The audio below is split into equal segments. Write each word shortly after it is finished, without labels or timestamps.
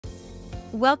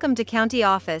Welcome to County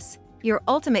Office, your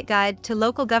ultimate guide to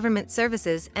local government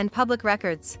services and public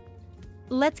records.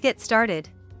 Let's get started.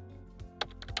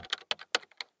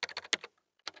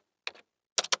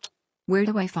 Where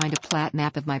do I find a plat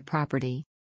map of my property?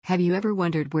 Have you ever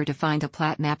wondered where to find a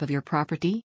plat map of your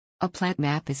property? A plat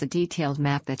map is a detailed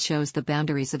map that shows the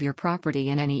boundaries of your property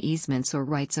and any easements or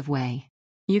rights of way.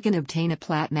 You can obtain a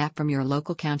plat map from your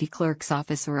local county clerk's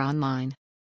office or online.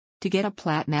 To get a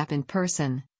plat map in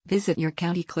person, visit your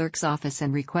county clerk's office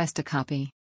and request a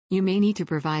copy. You may need to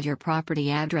provide your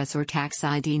property address or tax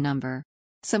ID number.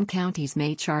 Some counties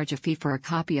may charge a fee for a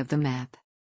copy of the map.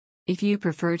 If you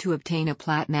prefer to obtain a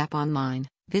plat map online,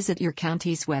 visit your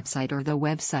county's website or the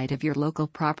website of your local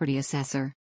property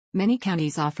assessor. Many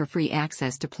counties offer free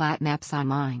access to plat maps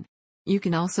online. You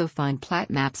can also find plat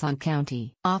maps on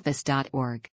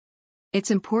countyoffice.org.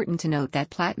 It's important to note that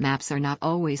plat maps are not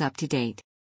always up to date.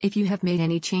 If you have made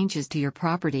any changes to your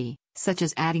property, such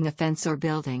as adding a fence or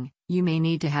building, you may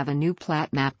need to have a new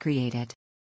plat map created.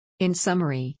 In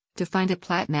summary, to find a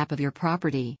plat map of your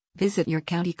property, visit your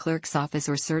county clerk's office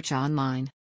or search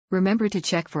online. Remember to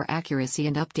check for accuracy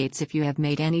and updates if you have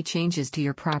made any changes to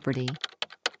your property.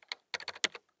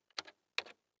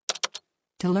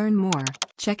 To learn more,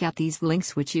 check out these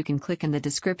links which you can click in the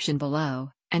description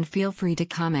below, and feel free to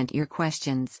comment your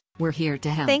questions. We're here to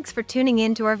help. Thanks for tuning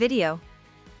in to our video.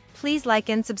 Please like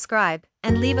and subscribe,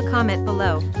 and leave a comment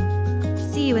below.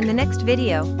 See you in the next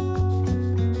video.